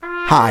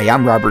Hi,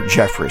 I'm Robert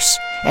Jeffress,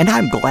 and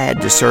I'm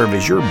glad to serve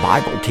as your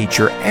Bible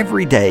teacher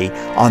every day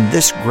on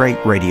this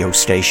great radio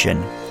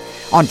station.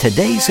 On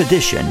today's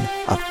edition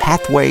of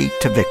Pathway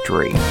to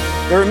Victory.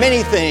 There are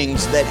many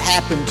things that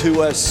happen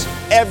to us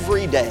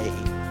every day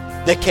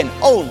that can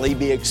only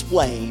be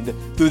explained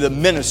through the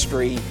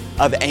ministry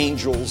of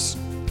angels.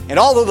 And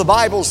although the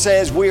Bible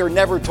says we are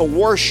never to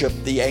worship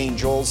the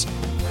angels,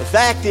 the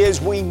fact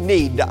is we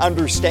need to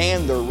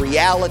understand their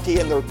reality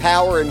and their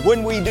power, and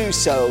when we do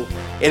so,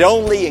 it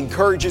only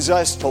encourages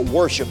us to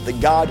worship the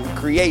God who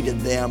created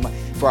them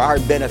for our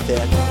benefit.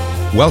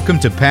 Welcome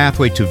to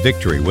Pathway to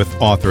Victory with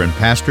author and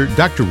pastor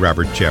Dr.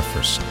 Robert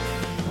Jeffress.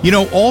 You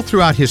know, all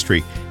throughout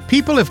history,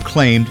 people have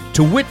claimed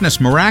to witness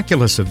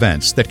miraculous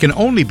events that can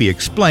only be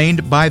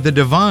explained by the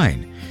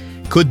divine.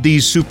 Could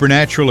these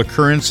supernatural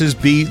occurrences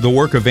be the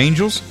work of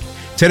angels?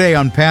 Today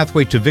on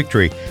Pathway to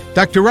Victory,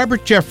 Dr.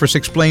 Robert Jeffress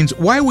explains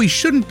why we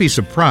shouldn't be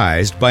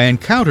surprised by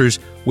encounters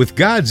with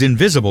God's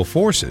invisible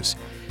forces.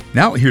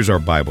 Now here's our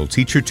Bible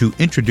teacher to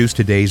introduce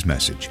today's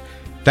message.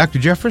 Dr.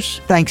 Jeffress?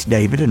 Thanks,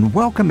 David, and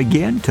welcome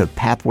again to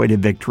Pathway to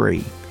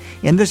Victory.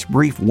 In this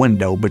brief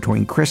window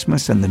between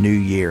Christmas and the New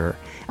Year,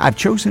 I've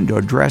chosen to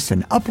address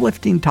an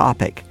uplifting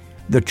topic,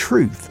 the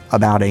truth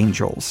about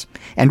angels,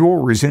 and we'll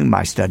resume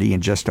my study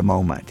in just a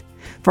moment.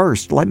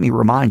 First, let me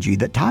remind you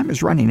that time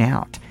is running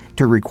out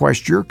to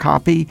request your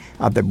copy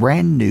of the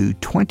brand new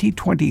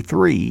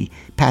 2023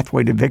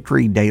 Pathway to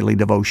Victory Daily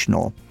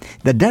Devotional.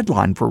 The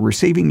deadline for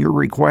receiving your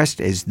request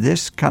is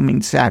this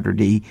coming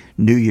Saturday,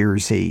 New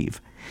Year's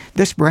Eve.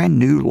 This brand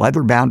new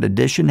leather-bound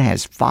edition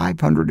has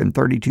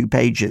 532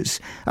 pages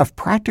of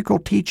practical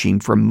teaching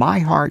from my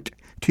heart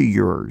to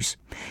yours.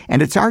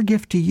 And it's our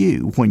gift to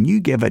you when you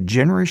give a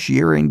generous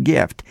year-end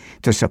gift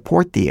to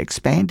support the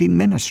expanding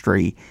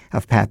ministry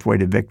of Pathway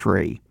to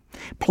Victory.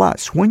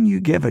 Plus, when you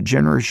give a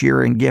generous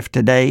year-end gift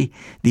today,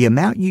 the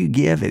amount you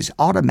give is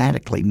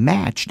automatically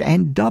matched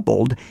and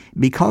doubled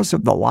because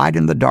of the Light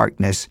in the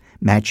Darkness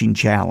Matching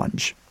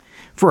Challenge.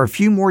 For a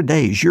few more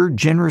days, your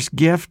generous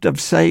gift of,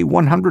 say,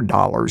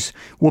 $100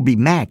 will be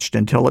matched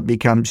until it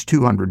becomes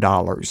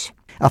 $200.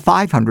 A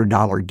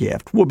 $500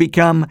 gift will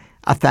become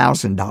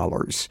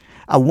 $1,000.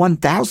 A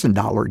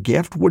 $1,000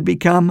 gift would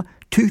become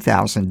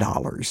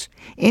 $2,000.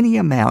 Any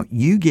amount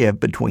you give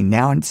between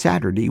now and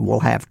Saturday will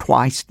have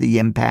twice the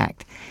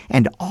impact,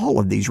 and all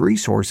of these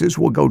resources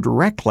will go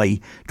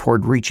directly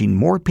toward reaching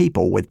more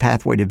people with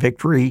Pathway to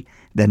Victory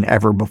than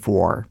ever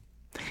before.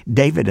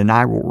 David and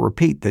I will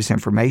repeat this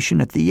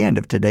information at the end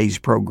of today's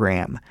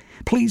program.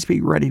 Please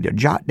be ready to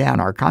jot down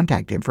our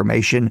contact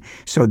information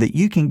so that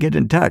you can get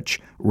in touch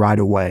right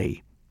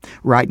away.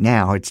 Right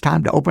now, it's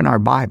time to open our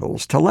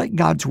Bibles to let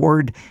God's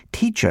Word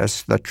teach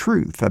us the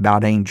truth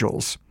about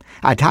angels.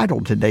 I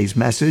titled today's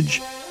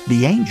message,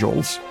 The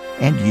Angels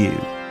and You.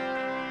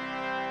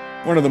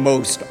 One of the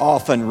most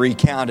often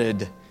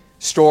recounted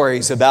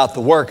stories about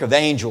the work of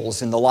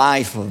angels in the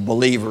life of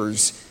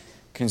believers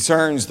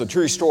concerns the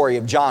true story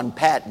of John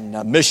Paton,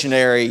 a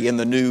missionary in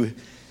the New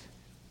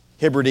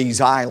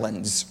Hebrides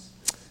Islands.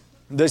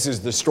 This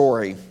is the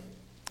story.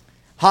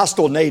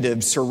 Hostile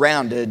natives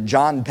surrounded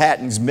John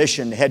Paton's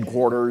mission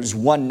headquarters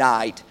one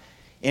night,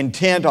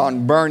 intent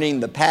on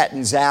burning the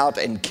Patons out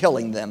and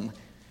killing them.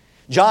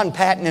 John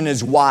Paton and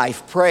his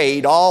wife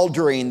prayed all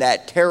during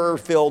that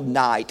terror-filled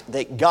night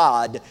that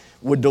God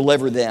would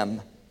deliver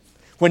them.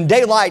 When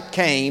daylight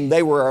came,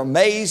 they were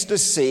amazed to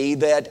see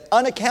that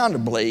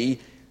unaccountably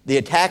the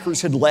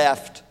attackers had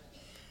left.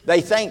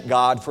 They thanked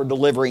God for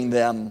delivering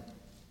them.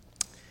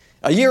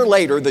 A year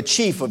later, the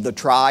chief of the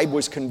tribe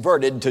was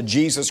converted to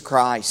Jesus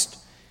Christ.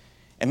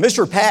 And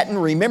Mr. Paton,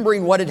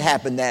 remembering what had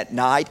happened that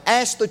night,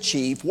 asked the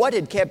chief what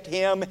had kept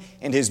him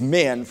and his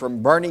men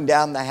from burning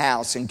down the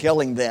house and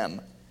killing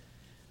them.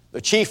 The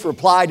chief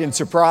replied in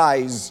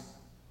surprise,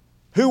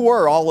 "Who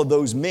were all of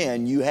those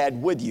men you had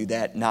with you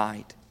that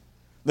night?"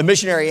 The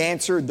missionary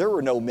answered, "There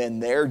were no men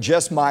there,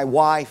 just my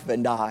wife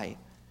and I."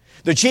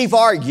 The chief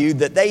argued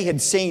that they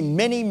had seen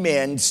many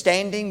men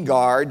standing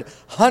guard,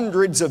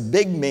 hundreds of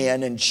big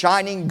men in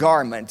shining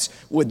garments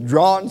with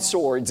drawn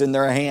swords in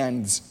their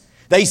hands.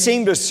 They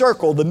seemed to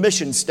circle the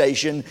mission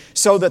station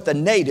so that the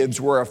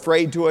natives were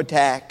afraid to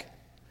attack.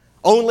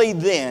 Only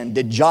then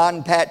did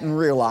John Paton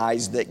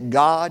realize that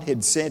God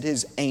had sent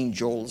His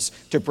angels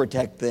to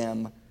protect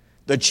them.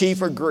 The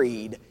chief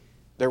agreed.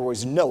 There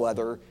was no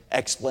other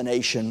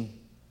explanation.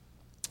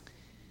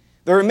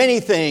 There are many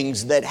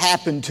things that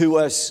happen to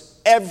us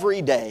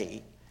every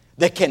day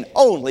that can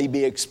only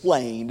be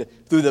explained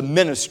through the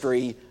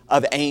ministry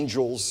of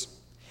angels.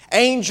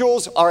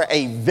 Angels are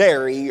a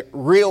very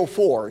real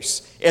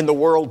force in the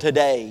world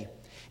today.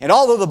 And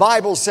although the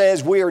Bible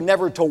says we are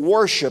never to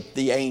worship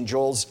the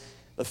angels,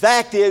 the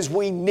fact is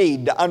we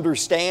need to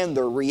understand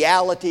their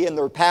reality and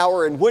their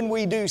power, and when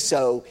we do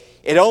so,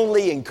 it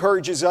only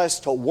encourages us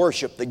to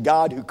worship the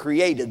God who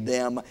created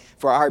them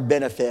for our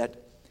benefit.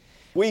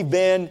 We've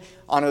been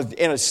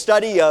in a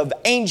study of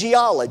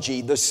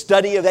angelology, the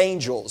study of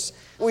angels.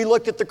 We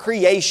looked at the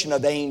creation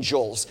of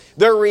angels,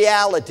 their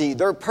reality,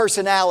 their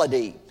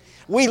personality.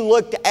 we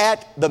looked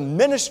at the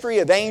ministry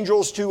of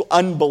angels to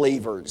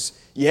unbelievers.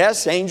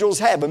 Yes, angels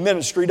have a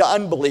ministry to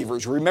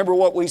unbelievers. Remember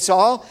what we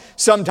saw?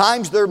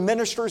 Sometimes they're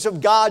ministers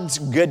of God's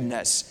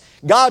goodness.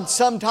 God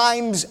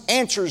sometimes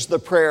answers the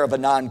prayer of a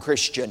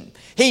non-Christian.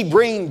 He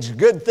brings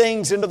good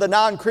things into the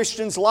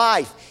non-Christian's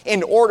life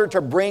in order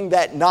to bring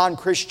that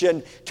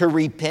non-Christian to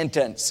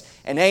repentance.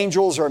 And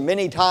angels are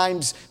many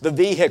times the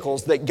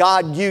vehicles that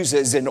God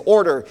uses in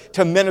order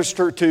to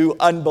minister to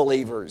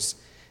unbelievers.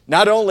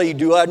 Not only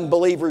do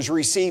unbelievers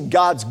receive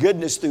God's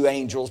goodness through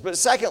angels, but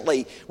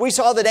secondly, we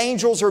saw that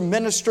angels are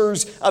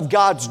ministers of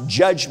God's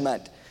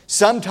judgment.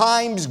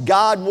 Sometimes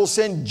God will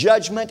send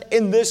judgment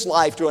in this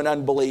life to an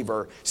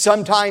unbeliever,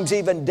 sometimes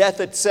even death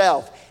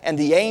itself, and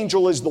the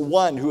angel is the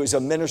one who is a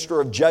minister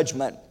of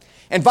judgment.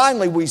 And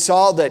finally, we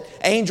saw that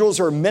angels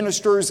are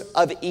ministers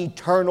of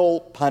eternal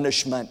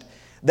punishment.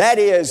 That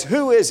is,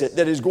 who is it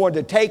that is going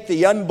to take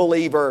the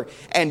unbeliever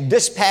and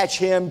dispatch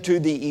him to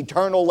the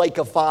eternal lake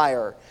of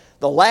fire?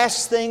 The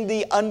last thing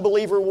the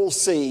unbeliever will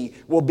see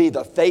will be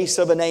the face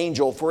of an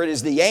angel, for it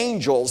is the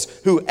angels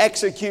who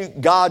execute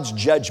God's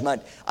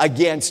judgment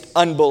against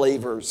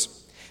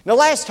unbelievers. Now,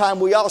 last time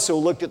we also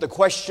looked at the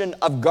question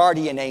of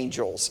guardian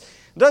angels.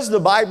 Does the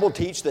Bible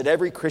teach that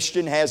every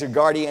Christian has a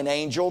guardian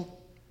angel?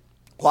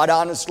 Quite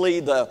honestly,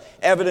 the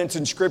evidence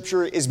in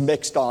Scripture is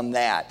mixed on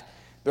that.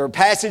 There are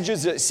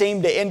passages that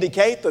seem to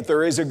indicate that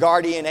there is a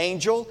guardian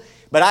angel.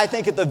 But I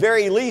think at the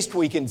very least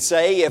we can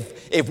say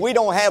if we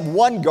don't have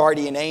one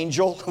guardian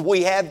angel,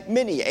 we have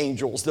many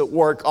angels that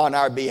work on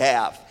our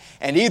behalf.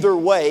 And either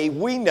way,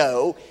 we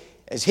know,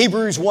 as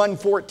Hebrews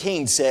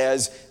 1:14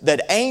 says,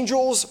 that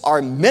angels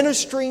are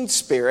ministering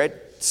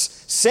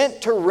spirits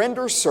sent to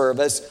render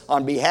service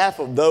on behalf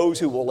of those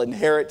who will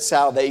inherit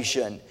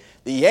salvation.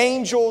 The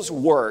angels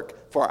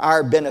work for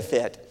our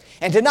benefit.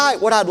 And tonight,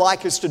 what I'd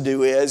like us to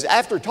do is,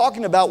 after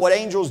talking about what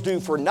angels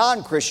do for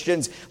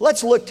non-Christians,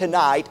 let's look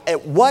tonight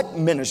at what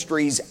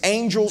ministries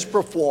angels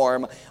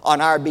perform on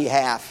our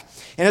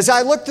behalf. And as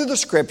I look through the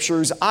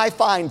Scriptures, I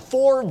find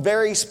 4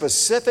 very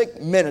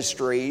specific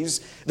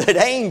ministries that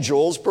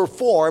angels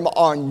perform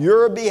on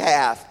your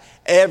behalf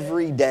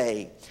every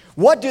day.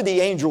 What do the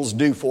angels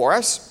do for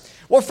us?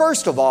 Well,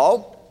 first of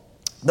all,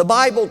 the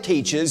Bible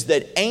teaches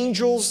that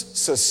angels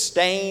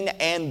sustain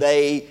and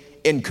they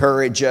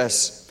encourage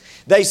us.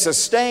 They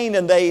sustain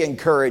and they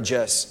encourage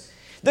us.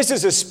 This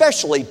is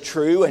especially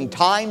true in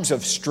times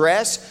of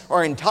stress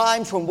or in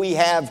times when we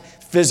have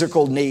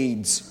physical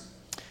needs.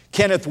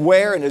 Kenneth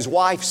Ware and his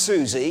wife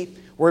Susie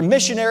were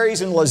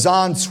missionaries in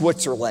Lausanne,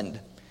 Switzerland.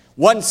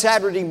 One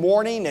Saturday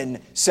morning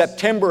in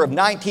September of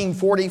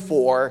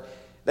 1944,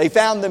 they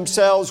found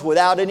themselves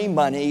without any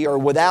money or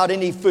without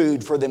any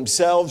food for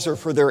themselves or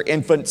for their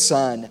infant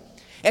son.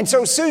 And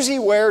so Susie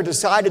Ware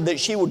decided that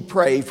she would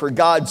pray for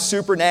God's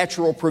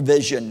supernatural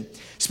provision.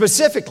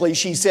 Specifically,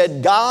 she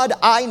said, God,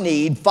 I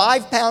need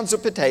 5 pounds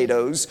of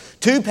potatoes,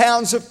 2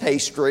 pounds of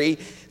pastry,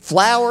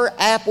 flour,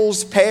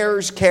 apples,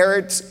 pears,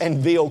 carrots, and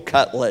veal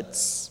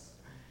cutlets.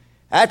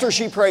 After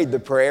she prayed the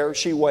prayer,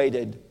 she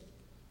waited.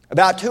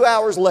 About 2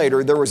 hours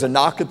later, there was a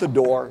knock at the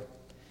door.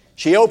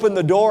 She opened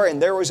the door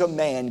and there was a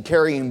man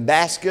carrying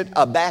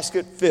a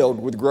basket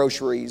filled with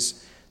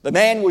groceries. The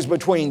man was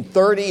between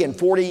 30 and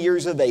 40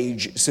 years of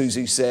age,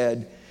 Susie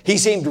said. He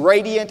seemed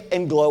radiant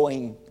and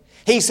glowing.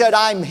 He said,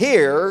 I'm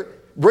here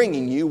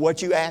bringing you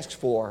what you asked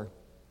for.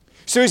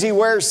 Susie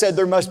Ware said,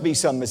 there must be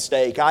some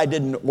mistake. I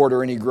didn't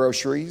order any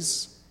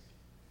groceries.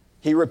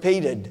 He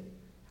repeated,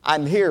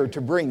 I'm here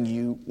to bring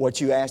you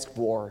what you asked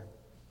for.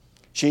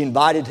 She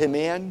invited him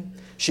in.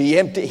 He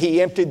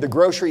emptied the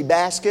grocery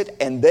basket,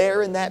 and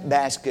there in that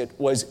basket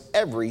was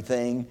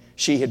everything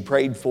she had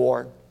prayed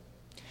for.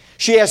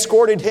 She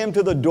escorted him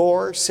to the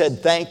door,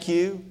 said thank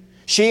you.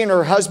 She and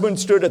her husband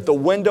stood at the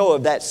window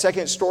of that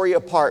second-story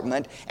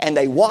apartment, and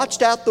they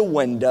watched out the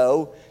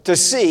window to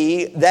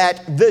see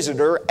that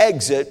visitor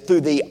exit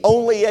through the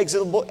only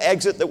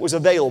exit that was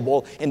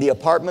available in the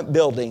apartment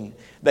building.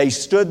 They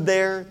stood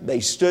there,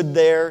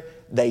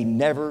 they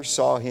never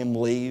saw him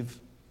leave.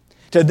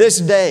 To this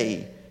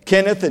day,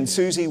 Kenneth and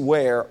Susie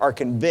Ware are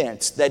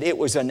convinced that it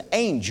was an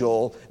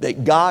angel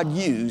that God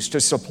used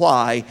to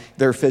supply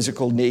their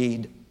physical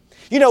need.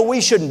 You know,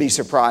 we shouldn't be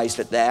surprised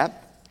at that.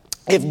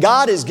 If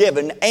God has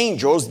given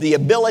angels the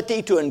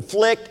ability to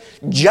inflict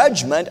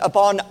judgment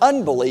upon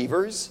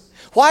unbelievers,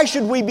 why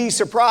should we be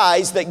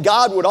surprised that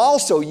God would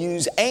also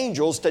use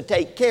angels to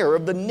take care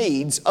of the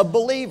needs of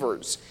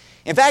believers?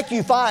 In fact,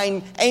 you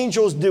find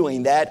angels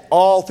doing that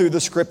all through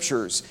the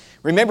Scriptures.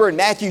 Remember in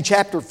Matthew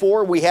chapter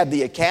 4, we have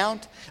the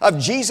account of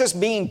Jesus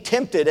being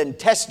tempted and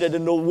tested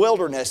in the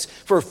wilderness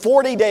for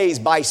 40 days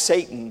by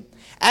Satan.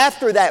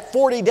 After that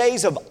 40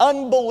 days of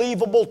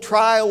unbelievable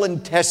trial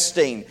and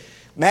testing,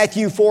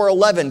 Matthew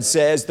 4:11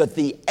 says that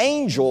the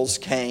angels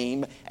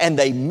came and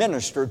they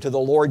ministered to the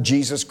Lord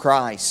Jesus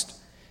Christ.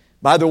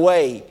 By the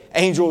way,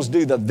 angels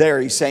do the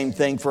very same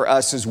thing for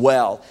us as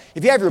well.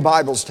 If you have your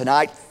Bibles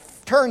tonight,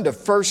 turn to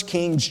 1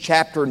 Kings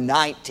chapter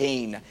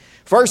 19.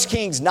 1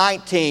 Kings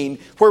 19,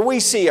 where we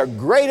see a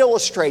great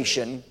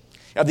illustration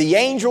of the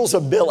angel's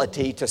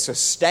ability to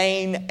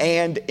sustain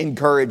and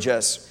encourage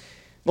us.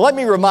 Let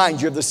me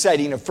remind you of the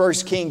setting of 1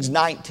 Kings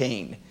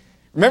 19.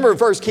 Remember in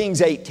 1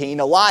 Kings 18,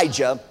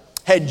 Elijah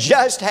had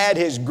just had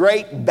his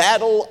great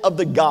battle of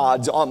the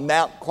gods on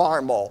Mount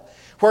Carmel,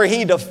 where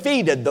he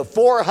defeated the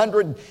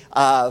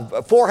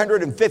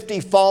 450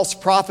 false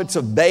prophets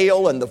of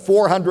Baal and the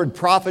 400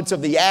 prophets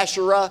of the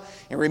Asherah.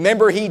 And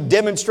remember, he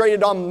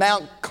demonstrated on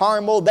Mount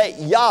Carmel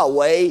that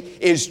Yahweh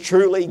is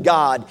truly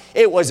God.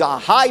 It was a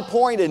high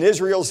point in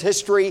Israel's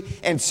history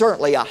and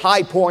certainly a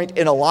high point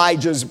in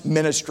Elijah's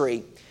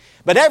ministry.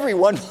 But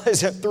everyone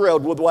wasn't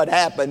thrilled with what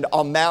happened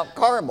on Mount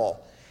Carmel.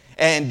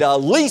 And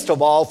least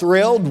of all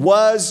thrilled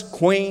was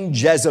Queen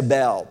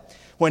Jezebel.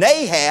 When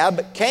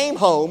Ahab came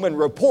home and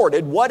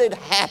reported what had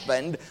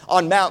happened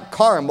on Mount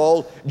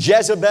Carmel,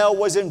 Jezebel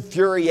was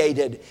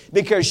infuriated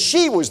because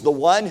she was the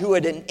one who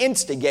had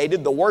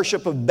instigated the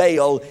worship of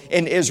Baal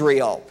in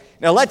Israel.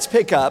 Now let's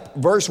pick up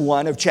verse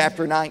 1 of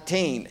chapter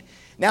 19.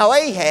 Now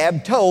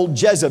Ahab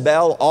told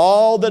Jezebel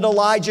all that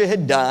Elijah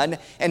had done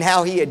and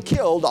how he had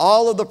killed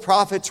all of the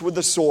prophets with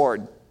the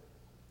sword.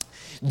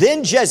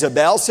 Then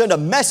Jezebel sent a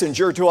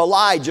messenger to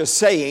Elijah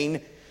saying,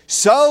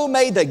 "So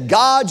may the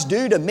gods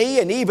do to me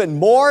and even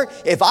more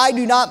if I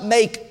do not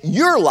make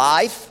your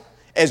life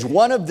as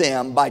one of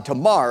them by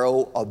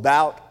tomorrow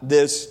about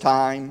this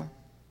time."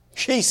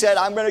 She said,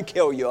 "I'm going to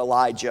kill you,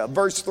 Elijah."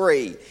 Verse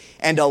 3,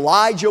 and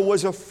Elijah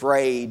was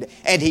afraid,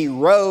 and he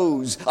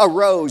arose,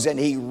 and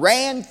he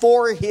ran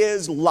for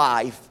his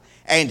life,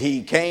 and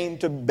he came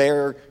to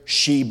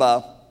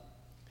Beersheba.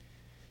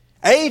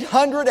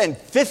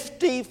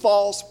 850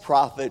 false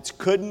prophets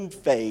couldn't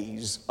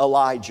faze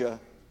Elijah.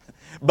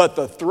 But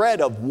the threat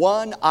of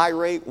one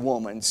irate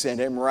woman sent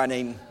him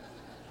running.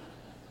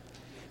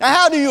 Now,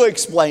 how do you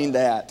explain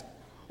that?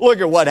 Look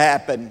at what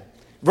happened.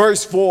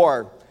 Verse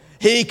 4,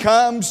 he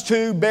comes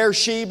to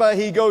Beersheba.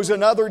 He goes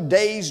another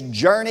day's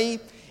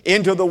journey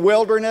into the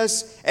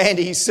wilderness, and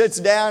he sits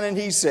down and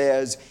he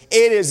says,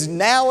 "It is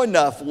now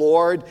enough,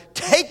 Lord.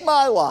 Take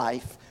my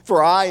life,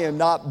 for I am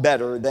not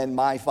better than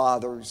my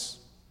fathers."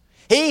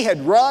 He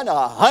had run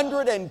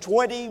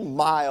 120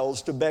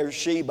 miles to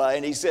Beersheba,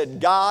 and he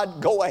said, "God,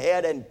 go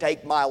ahead and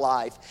take my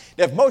life."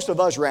 Now, if most of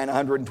us ran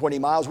 120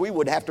 miles, we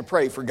would have to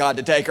pray for God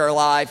to take our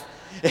life,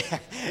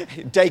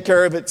 take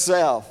care of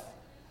itself.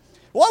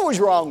 What was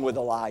wrong with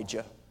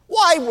Elijah?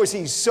 Why was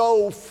he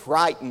so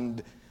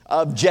frightened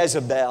of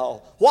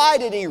Jezebel? Why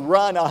did he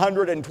run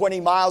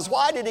 120 miles?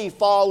 Why did he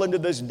fall into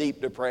this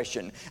deep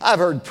depression? I've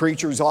heard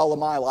preachers all of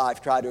my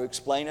life try to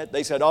explain it.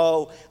 They said,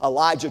 "Oh,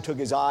 Elijah took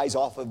his eyes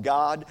off of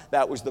God.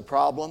 That was the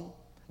problem.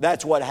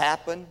 That's what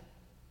happened."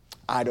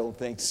 I don't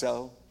think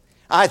so.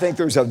 I think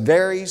there's a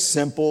very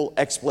simple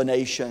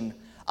explanation.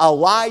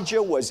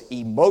 Elijah was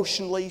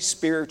emotionally,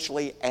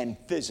 spiritually, and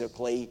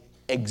physically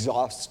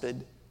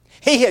exhausted.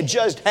 He had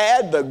just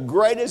had the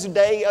greatest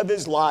day of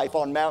his life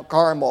on Mount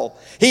Carmel.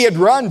 He had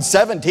run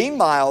 17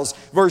 miles,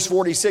 verse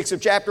 46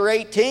 of chapter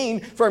 18,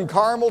 from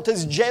Carmel to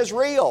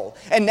Jezreel.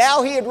 And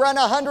now he had run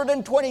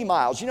 120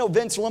 miles. You know,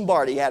 Vince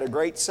Lombardi had a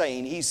great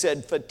saying. He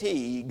said,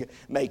 "Fatigue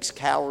makes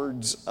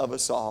cowards of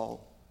us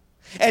all."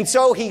 And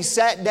so he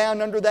sat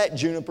down under that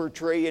juniper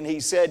tree and he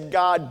said,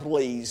 "God,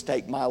 please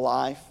take my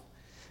life."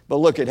 But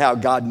look at how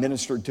God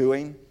ministered to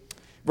him.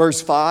 Verse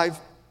 5,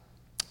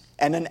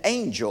 and an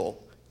angel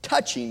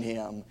touching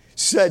him,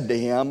 said to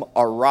him,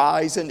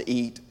 "Arise and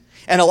eat."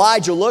 And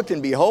Elijah looked,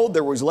 and behold,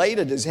 there was laid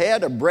at his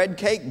head a bread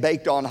cake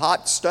baked on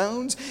hot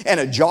stones, and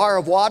a jar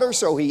of water.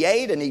 So he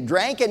ate and he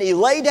drank, and he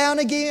lay down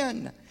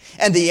again.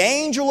 And the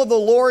angel of the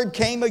Lord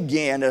came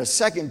again a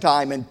second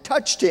time and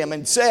touched him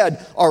and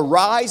said,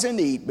 "Arise and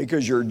eat,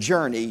 because your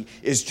journey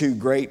is too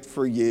great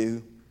for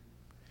you."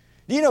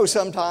 Do you know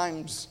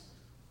sometimes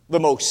the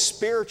most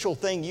spiritual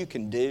thing you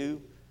can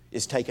do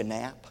is take a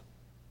nap?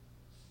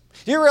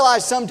 Do you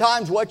realize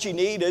sometimes what you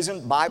need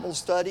isn't Bible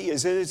study,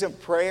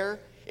 isn't prayer?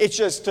 It's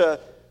just to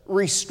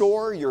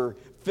restore your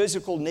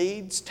physical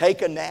needs,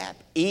 take a nap,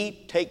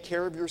 eat, take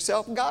care of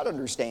yourself. God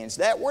understands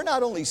that. We're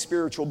not only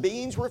spiritual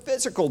beings, we're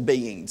physical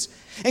beings.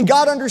 And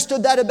God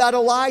understood that about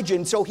Elijah,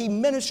 and so he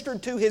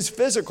ministered to his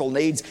physical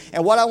needs.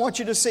 And what I want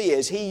you to see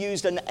is he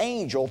used an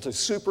angel to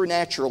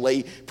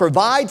supernaturally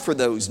provide for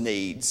those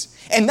needs.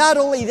 And not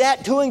only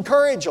that, to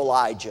encourage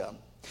Elijah.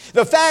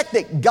 The fact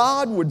that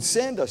God would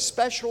send a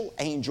special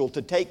angel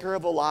to take care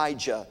of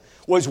Elijah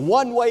was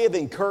one way of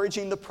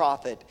encouraging the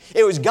prophet.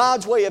 It was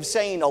God's way of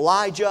saying,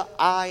 "Elijah,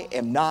 I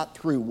am not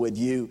through with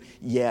you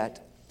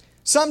yet."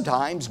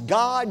 Sometimes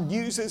God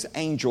uses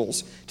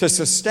angels to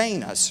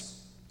sustain us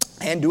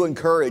and to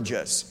encourage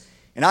us.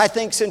 And I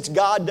think since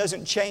God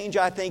doesn't change,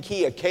 I think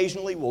He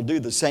occasionally will do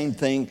the same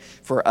thing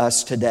for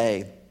us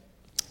today.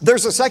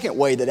 There's a second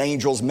way that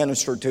angels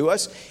minister to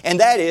us,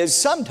 and that is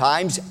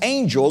sometimes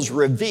angels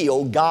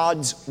reveal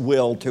God's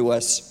will to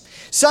us.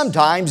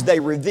 Sometimes they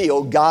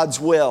reveal God's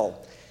will.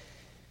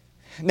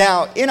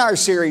 Now, in our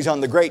series on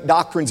the great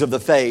doctrines of the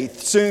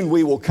faith, soon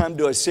we will come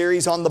to a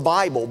series on the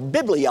Bible,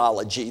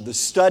 bibliology, the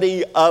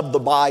study of the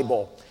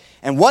Bible.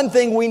 And one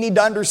thing we need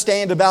to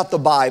understand about the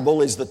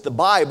Bible is that the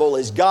Bible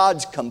is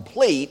God's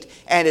complete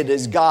and it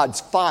is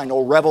God's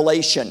final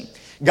revelation.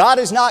 God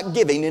is not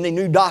giving any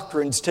new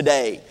doctrines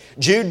today.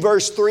 Jude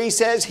verse 3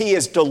 says He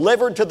has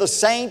delivered to the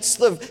saints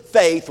the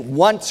faith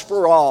once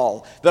for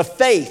all. The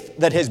faith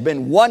that has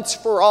been once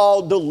for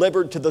all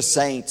delivered to the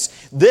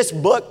saints. This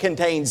book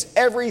contains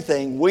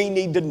everything we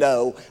need to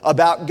know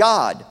about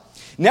God.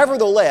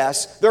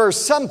 Nevertheless, there are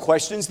some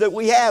questions that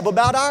we have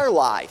about our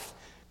life.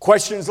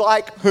 Questions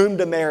like whom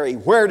to marry,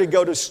 where to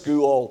go to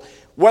school,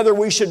 whether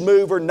we should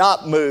move or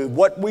not move,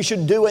 what we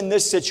should do in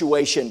this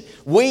situation.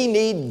 We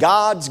need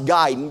God's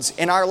guidance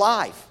in our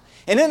life.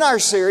 And in our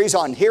series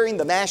on hearing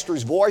the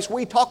Master's voice,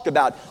 we talked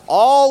about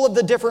all of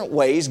the different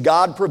ways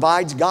God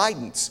provides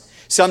guidance.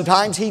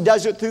 Sometimes He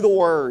does it through the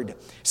Word.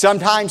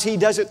 Sometimes He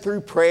does it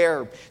through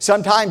prayer.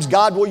 Sometimes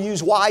God will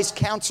use wise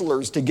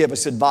counselors to give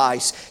us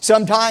advice.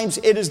 Sometimes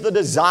it is the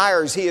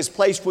desires He has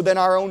placed within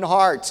our own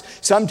hearts.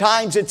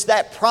 Sometimes it's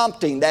that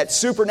prompting, that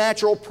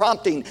supernatural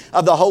prompting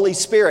of the Holy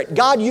Spirit.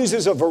 God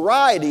uses a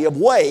variety of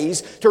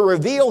ways to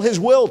reveal His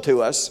will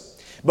to us,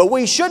 but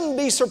we shouldn't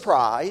be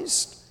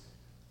surprised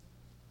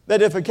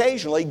that if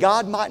occasionally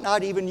God might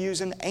not even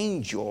use an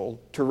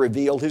angel to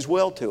reveal His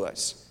will to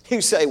us.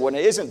 You say, well,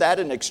 isn't that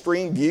an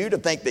extreme view to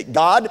think that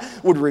God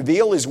would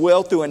reveal His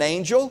will through an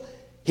angel?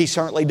 He's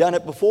certainly done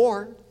it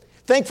before.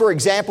 Think, for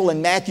example,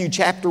 in Matthew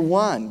chapter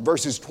 1,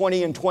 verses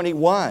 20 and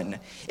 21.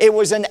 It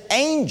was an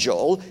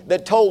angel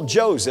that told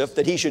Joseph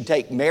that he should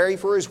take Mary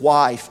for his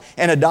wife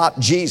and adopt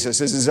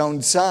Jesus as his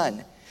own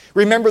son.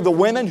 Remember the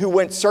women who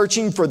went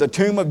searching for the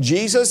tomb of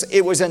Jesus?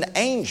 It was an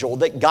angel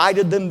that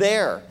guided them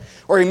there.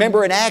 Or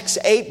remember in Acts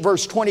 8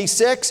 verse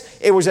 26,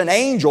 it was an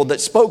angel that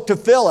spoke to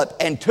Philip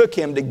and took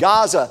him to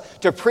Gaza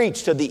to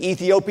preach to the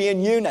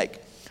Ethiopian eunuch.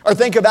 Or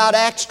think about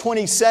Acts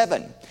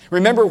 27.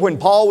 Remember when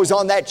Paul was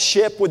on that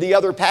ship with the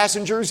other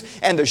passengers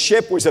and the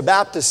ship was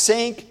about to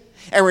sink?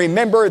 And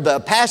remember the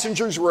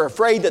passengers were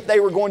afraid that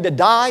they were going to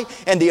die,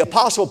 and the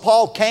Apostle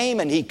Paul came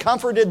and he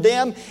comforted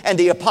them, and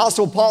the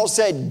Apostle Paul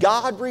said,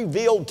 God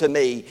revealed to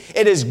me,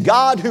 it is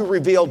God who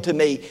revealed to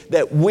me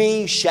that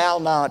we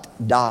shall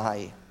not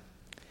die.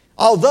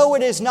 Although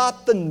it is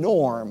not the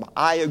norm,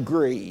 I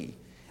agree.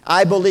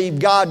 I believe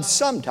God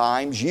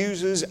sometimes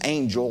uses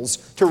angels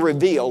to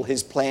reveal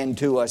His plan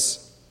to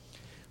us.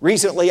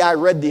 Recently I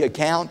read the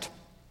account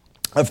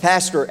of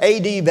Pastor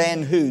A.D.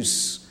 Van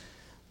Hoos,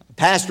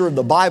 pastor of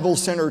the Bible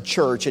Center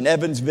Church in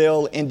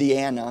Evansville,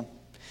 Indiana.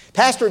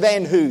 Pastor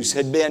Van Hoos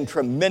had been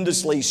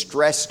tremendously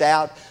stressed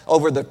out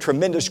over the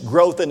tremendous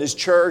growth in his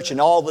church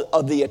and all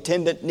of the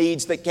attendant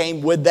needs that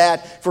came with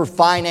that for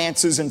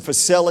finances and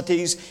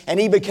facilities. And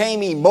he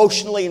became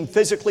emotionally and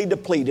physically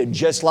depleted,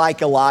 just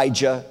like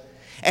Elijah.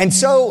 And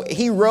so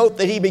he wrote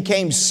that he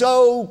became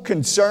so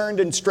concerned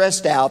and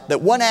stressed out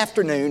that one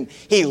afternoon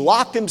he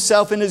locked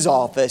himself in his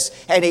office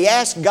and he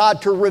asked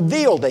God to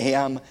reveal to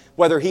him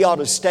whether he ought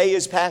to stay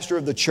as pastor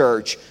of the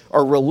church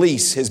or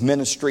release his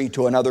ministry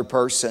to another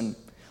person.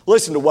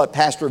 Listen to what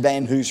Pastor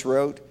Van Hoos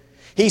wrote.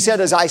 He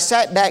said, as I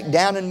sat back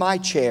down in my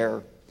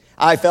chair,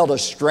 I felt a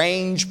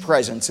strange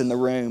presence in the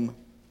room.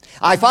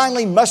 I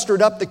finally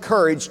mustered up the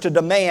courage to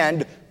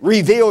demand,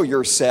 reveal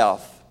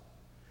yourself.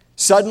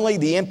 Suddenly,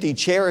 the empty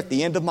chair at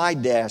the end of my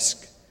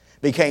desk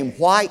became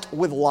white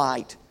with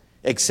light,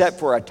 except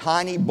for a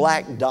tiny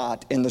black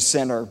dot in the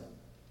center.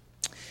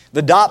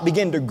 The dot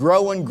began to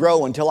grow and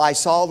grow until I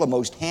saw the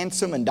most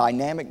handsome and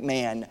dynamic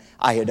man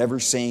I had ever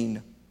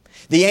seen.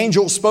 The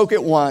angel spoke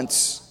at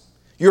once.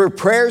 Your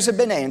prayers have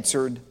been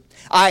answered.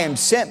 I am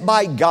sent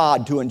by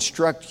God to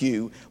instruct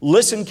you.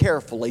 Listen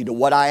carefully to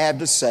what I have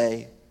to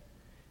say.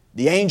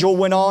 The angel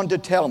went on to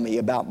tell me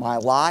about my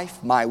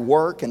life, my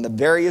work, and the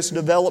various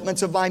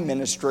developments of my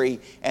ministry,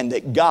 and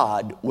that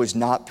God was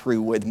not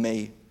through with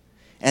me.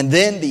 And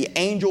then the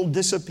angel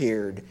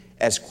disappeared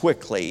as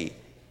quickly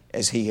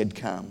as he had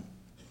come.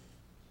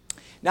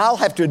 Now, I'll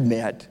have to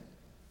admit,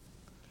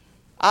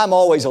 I'm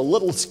always a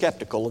little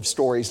skeptical of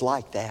stories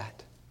like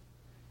that.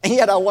 And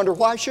yet I wonder,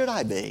 why should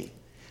I be?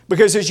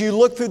 Because as you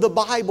look through the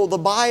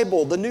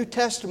Bible, the New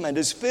Testament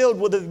is filled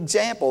with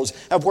examples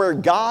of where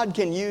God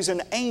can use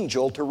an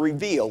angel to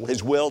reveal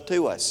His will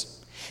to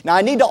us. Now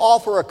I need to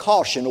offer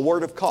a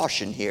word of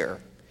caution here.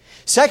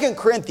 2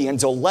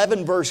 Corinthians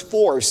 11 verse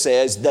 4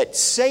 says that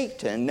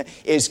Satan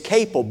is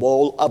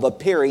capable of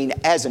appearing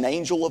as an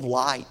angel of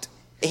light.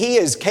 He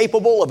is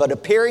capable of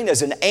appearing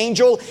as an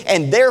angel,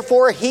 and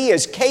therefore he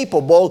is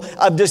capable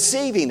of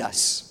deceiving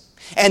us.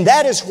 And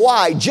that is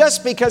why,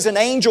 just because an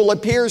angel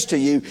appears to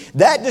you,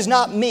 that does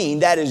not mean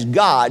that is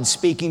God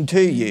speaking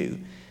to you.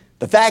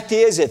 The fact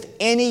is, if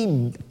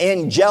any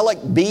angelic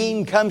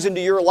being comes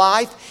into your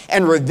life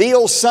and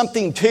reveals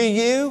something to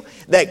you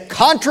that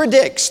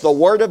contradicts the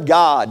Word of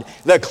God,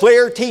 the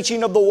clear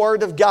teaching of the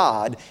Word of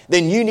God,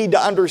 then you need to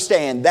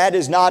understand that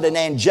is not an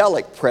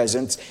angelic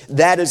presence,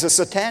 that is a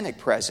satanic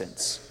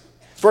presence.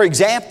 For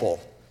example,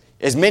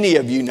 as many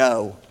of you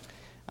know,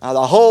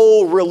 The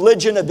whole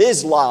religion of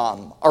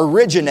Islam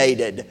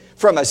originated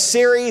from a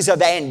series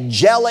of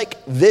angelic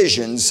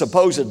visions,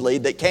 supposedly,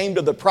 that came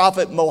to the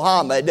Prophet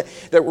Muhammad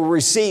that were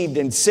received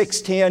in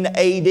 610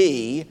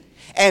 AD.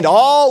 And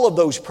all of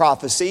those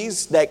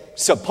prophecies that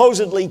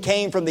supposedly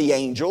came from the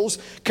angels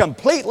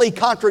completely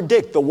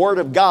contradict the Word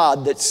of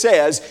God that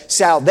says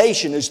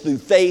salvation is through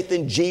faith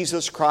in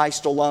Jesus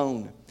Christ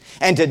alone.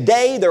 And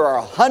today there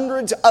are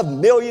hundreds of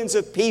millions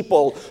of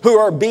people who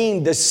are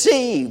being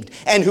deceived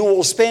and who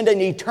will spend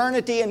an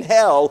eternity in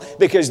hell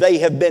because they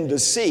have been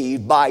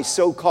deceived by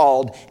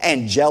so-called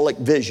angelic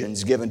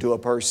visions given to a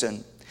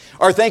person.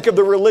 Or think of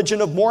the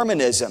religion of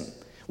Mormonism.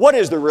 What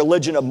is the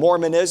religion of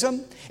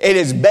Mormonism? It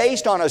is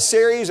based on a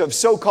series of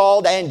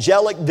so-called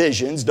angelic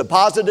visions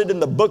deposited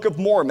in the Book of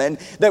Mormon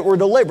that were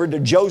delivered to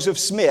Joseph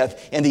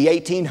Smith in the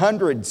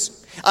 1800s.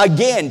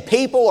 Again,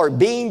 people are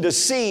being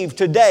deceived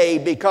today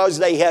because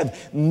they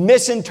have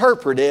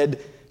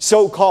misinterpreted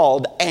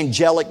so-called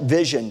angelic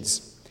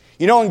visions.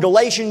 You know, in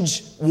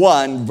Galatians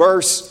 1,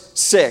 verse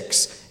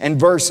 6 and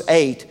verse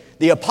 8,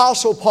 the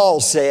Apostle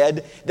Paul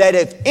said that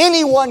if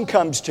anyone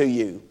comes to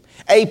you,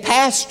 a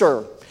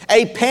pastor,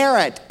 a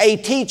parent, a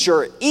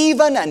teacher,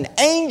 even an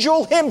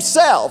angel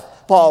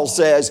himself, Paul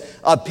says,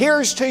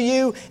 appears to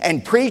you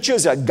and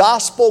preaches a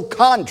gospel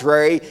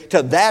contrary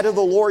to that of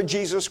the Lord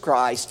Jesus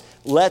Christ,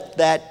 let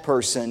that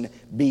person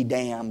be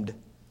damned.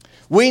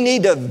 We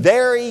need to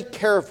very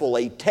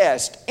carefully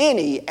test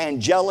any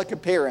angelic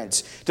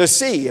appearance to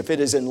see if it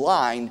is in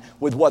line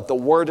with what the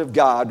Word of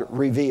God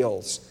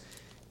reveals.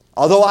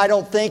 Although I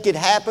don't think it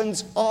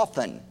happens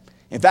often.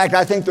 In fact,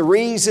 I think the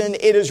reason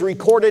it is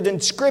recorded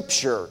in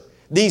Scripture,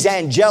 these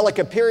angelic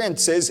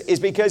appearances, is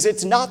because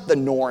it's not the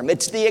norm,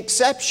 it's the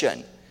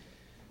exception.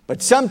 But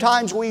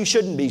sometimes we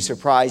shouldn't be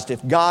surprised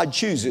if God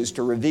chooses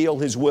to reveal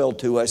His will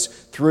to us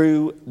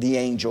through the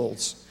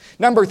angels.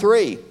 Number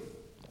 3,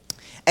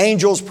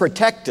 angels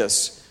protect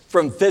us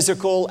from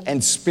physical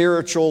and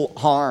spiritual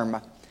harm.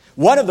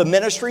 One of the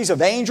ministries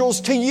of angels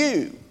to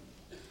you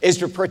is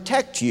to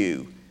protect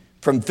you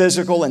from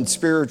physical and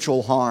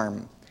spiritual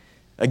harm.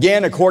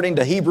 Again, according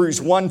to Hebrews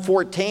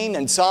 1:14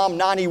 and Psalm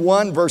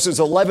 91, verses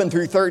 11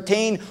 through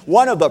 13,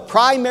 one of the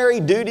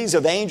primary duties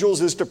of angels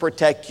is to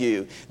protect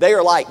you. They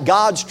are like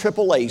God's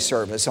AAA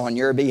service on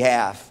your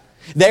behalf.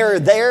 They are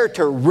there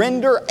to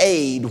render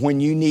aid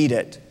when you need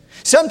it.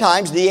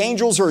 Sometimes the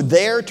angels are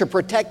there to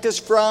protect us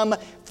from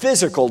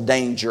physical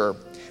danger.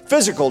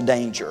 Physical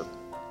danger.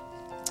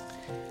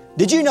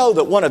 Did you know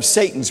that one of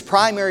Satan's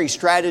primary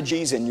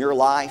strategies in your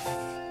life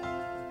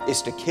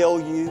is to kill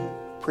you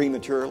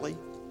prematurely?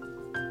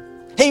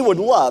 He would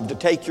love to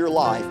take your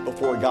life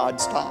before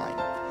God's time.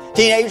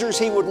 Teenagers,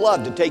 he would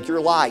love to take your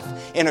life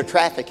in a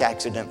traffic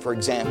accident, for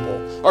example,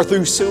 or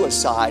through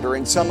suicide or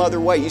in some other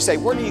way. You say,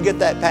 where do you get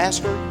that,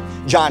 Pastor?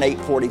 John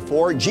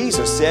 8:44,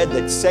 Jesus said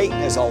that Satan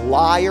is a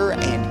liar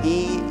and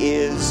he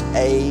is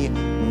a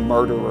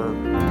murderer.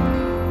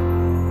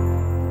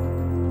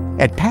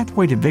 At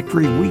Pathway to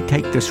Victory, we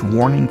take this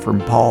warning from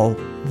Paul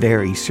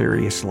very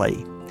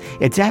seriously.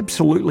 It's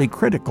absolutely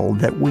critical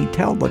that we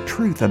tell the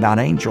truth about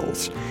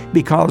angels,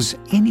 because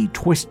any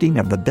twisting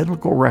of the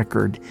biblical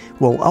record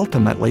will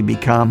ultimately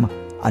become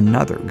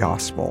another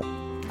gospel.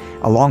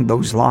 Along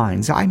those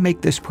lines, I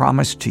make this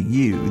promise to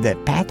you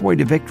that Pathway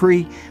to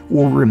Victory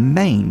will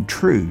remain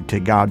true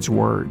to God's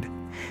Word.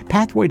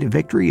 Pathway to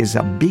Victory is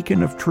a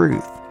beacon of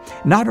truth,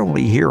 not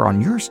only here on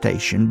your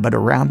station, but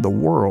around the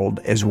world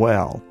as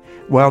well.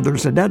 Well,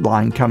 there's a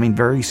deadline coming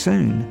very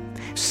soon.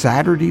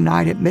 Saturday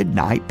night at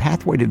midnight,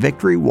 Pathway to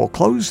Victory will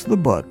close the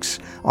books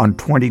on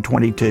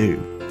 2022.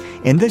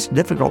 In this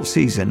difficult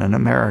season in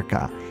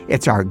America,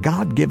 it's our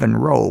God-given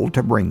role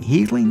to bring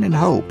healing and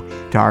hope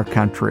to our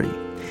country.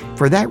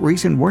 For that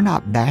reason, we're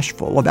not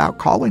bashful about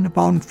calling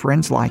upon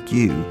friends like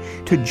you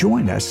to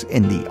join us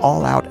in the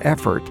all-out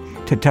effort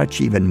to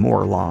touch even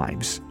more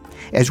lives.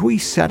 As we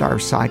set our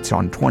sights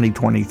on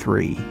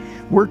 2023,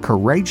 we're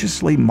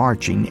courageously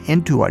marching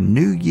into a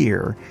new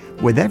year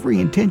with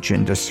every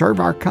intention to serve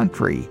our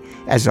country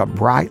as a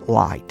bright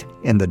light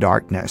in the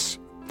darkness.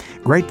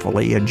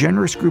 Gratefully, a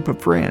generous group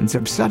of friends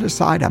have set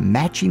aside a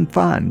matching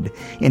fund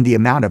in the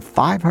amount of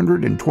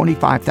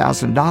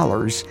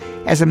 $525,000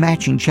 as a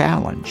matching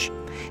challenge.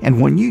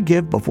 And when you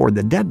give before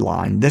the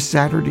deadline this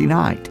Saturday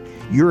night,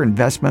 your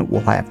investment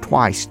will have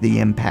twice the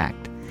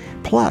impact.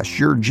 Plus,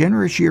 your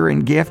generous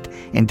year-end gift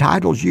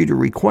entitles you to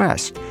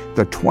request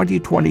the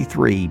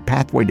 2023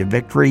 Pathway to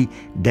Victory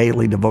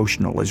Daily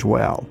Devotional as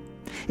well.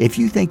 If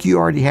you think you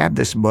already have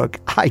this book,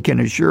 I can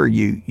assure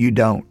you, you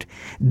don't.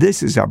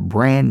 This is a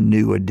brand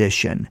new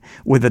edition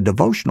with a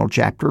devotional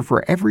chapter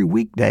for every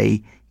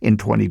weekday in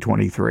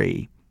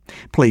 2023.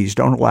 Please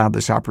don't allow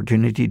this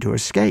opportunity to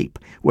escape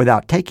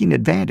without taking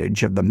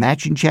advantage of the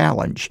matching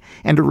challenge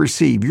and to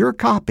receive your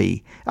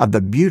copy of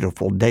the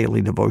beautiful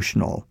daily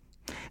devotional.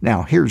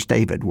 Now, here's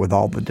David with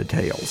all the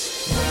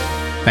details.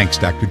 Thanks,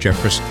 Dr.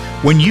 Jeffress.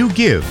 When you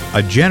give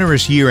a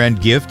generous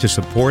year-end gift to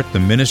support the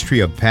ministry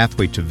of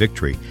Pathway to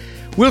Victory,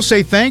 we'll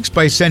say thanks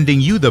by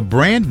sending you the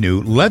brand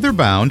new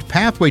leather-bound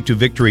Pathway to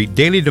Victory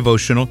Daily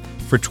Devotional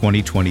for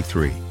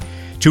 2023.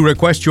 To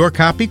request your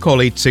copy, call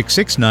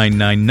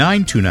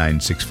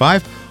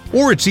 866-999-2965,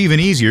 or it's even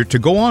easier to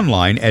go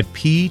online at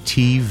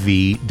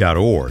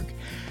ptv.org.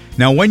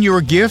 Now, when your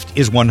gift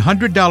is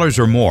 $100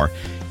 or more,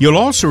 you'll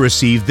also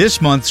receive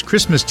this month's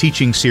Christmas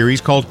teaching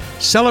series called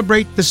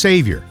Celebrate the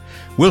Savior.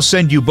 We'll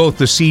send you both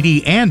the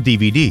CD and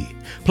DVD.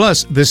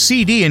 Plus, the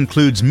CD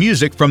includes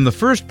music from the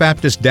First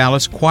Baptist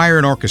Dallas Choir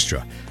and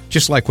Orchestra,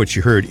 just like what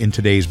you heard in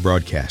today's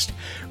broadcast.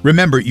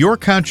 Remember, your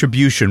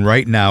contribution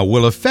right now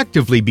will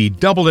effectively be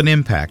double in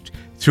impact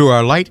through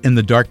our Light in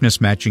the Darkness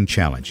Matching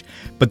Challenge.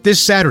 But this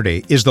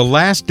Saturday is the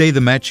last day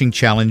the Matching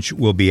Challenge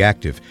will be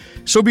active,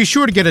 so be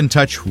sure to get in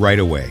touch right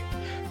away.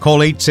 Call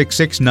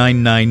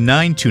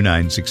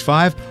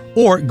 866-999-2965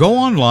 or go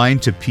online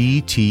to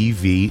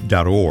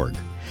ptv.org.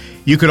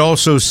 You could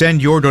also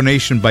send your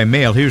donation by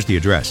mail. Here's the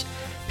address.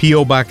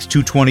 P.O. Box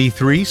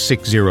 223,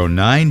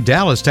 609,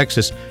 Dallas,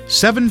 Texas,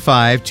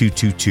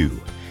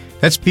 75222.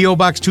 That's P.O.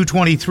 Box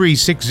 223,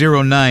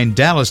 609,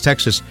 Dallas,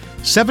 Texas,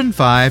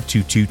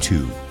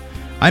 75222.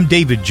 I'm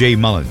David J.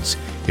 Mullins,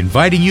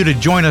 inviting you to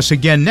join us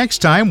again next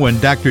time when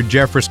Dr.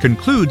 Jeffress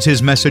concludes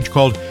his message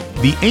called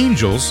The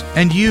Angels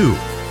and You.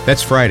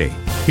 That's Friday,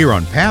 here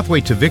on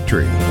Pathway to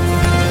Victory.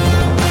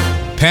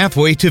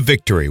 Pathway to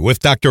Victory with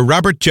Dr.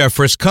 Robert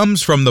Jeffress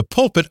comes from the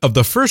pulpit of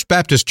the First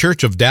Baptist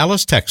Church of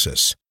Dallas, Texas.